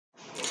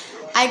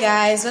Hi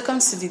guys, welcome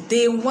to the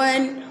day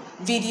one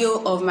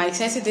video of my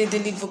 30-day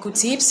daily vocal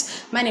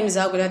tips. My name is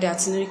Algodade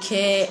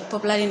Atinuke,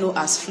 popularly known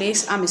as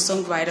Flakes. I'm a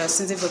songwriter,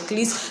 singer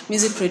vocalist,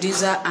 music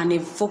producer, and a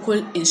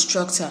vocal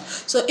instructor.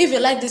 So if you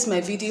like this my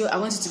video, I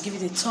want you to give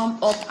it a thumb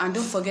up and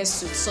don't forget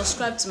to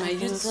subscribe to my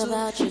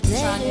YouTube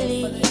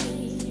channel.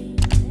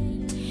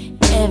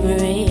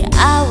 Every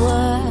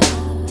hour,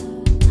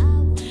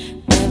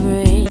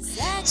 every...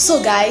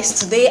 So guys,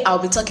 today I'll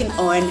be talking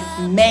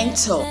on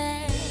menthol.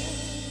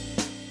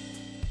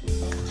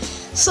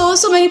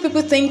 So many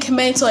people think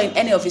menthol in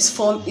any of its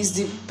form is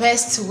the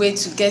best way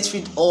to get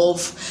rid of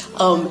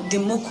the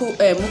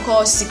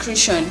mucus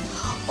secretion,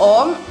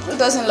 or who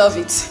doesn't love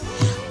it.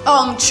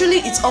 Truly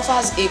it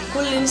offers a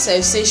cooling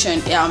sensation.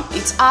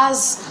 It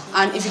has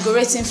an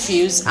invigorating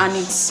feel and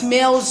it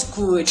smells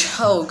good.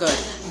 Oh god,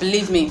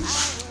 believe me,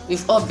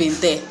 we've all been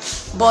there.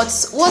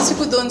 But what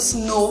people don't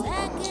know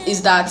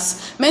is that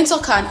menthol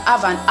can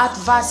have an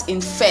adverse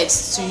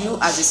effect to you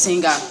as a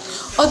singer.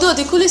 Although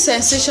the cooling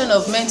sensation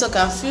of menthol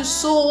can feel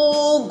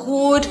so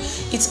good,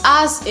 it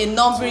has a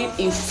numbing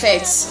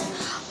effect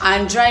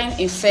and drying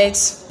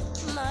effect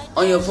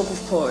on your vocal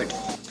cord.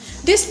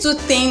 These two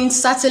things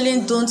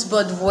certainly don't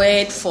bode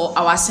well for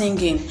our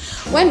singing.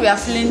 When we are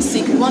feeling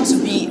sick, we want to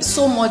be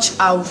so much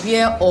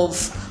aware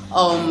of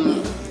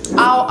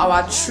how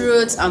our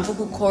throat and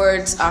vocal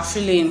cords are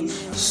feeling,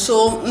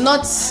 so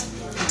not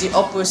the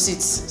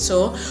opposite.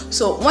 So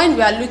when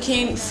we are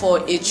looking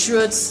for a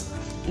throat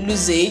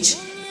usage,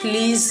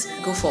 please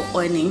go for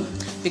honey,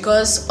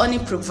 because honey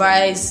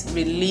provides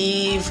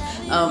relief.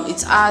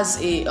 It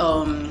has a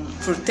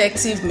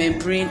protective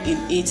membrane in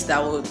it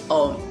that will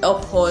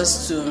help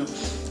us to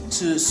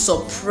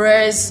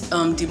suppress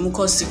the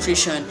mucus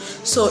secretion.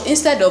 So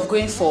instead of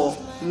going for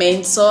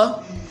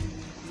menthol,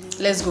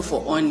 let's go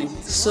for honey.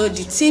 So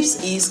the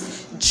tips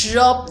is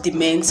drop the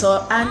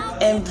menthol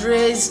and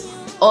embrace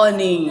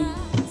honey.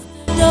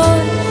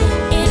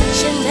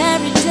 Each and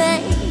every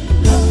day,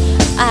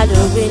 I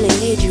don't really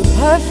need you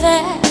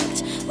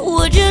perfect.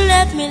 Would you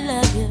let me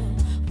love you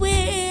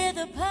with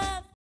a perfect?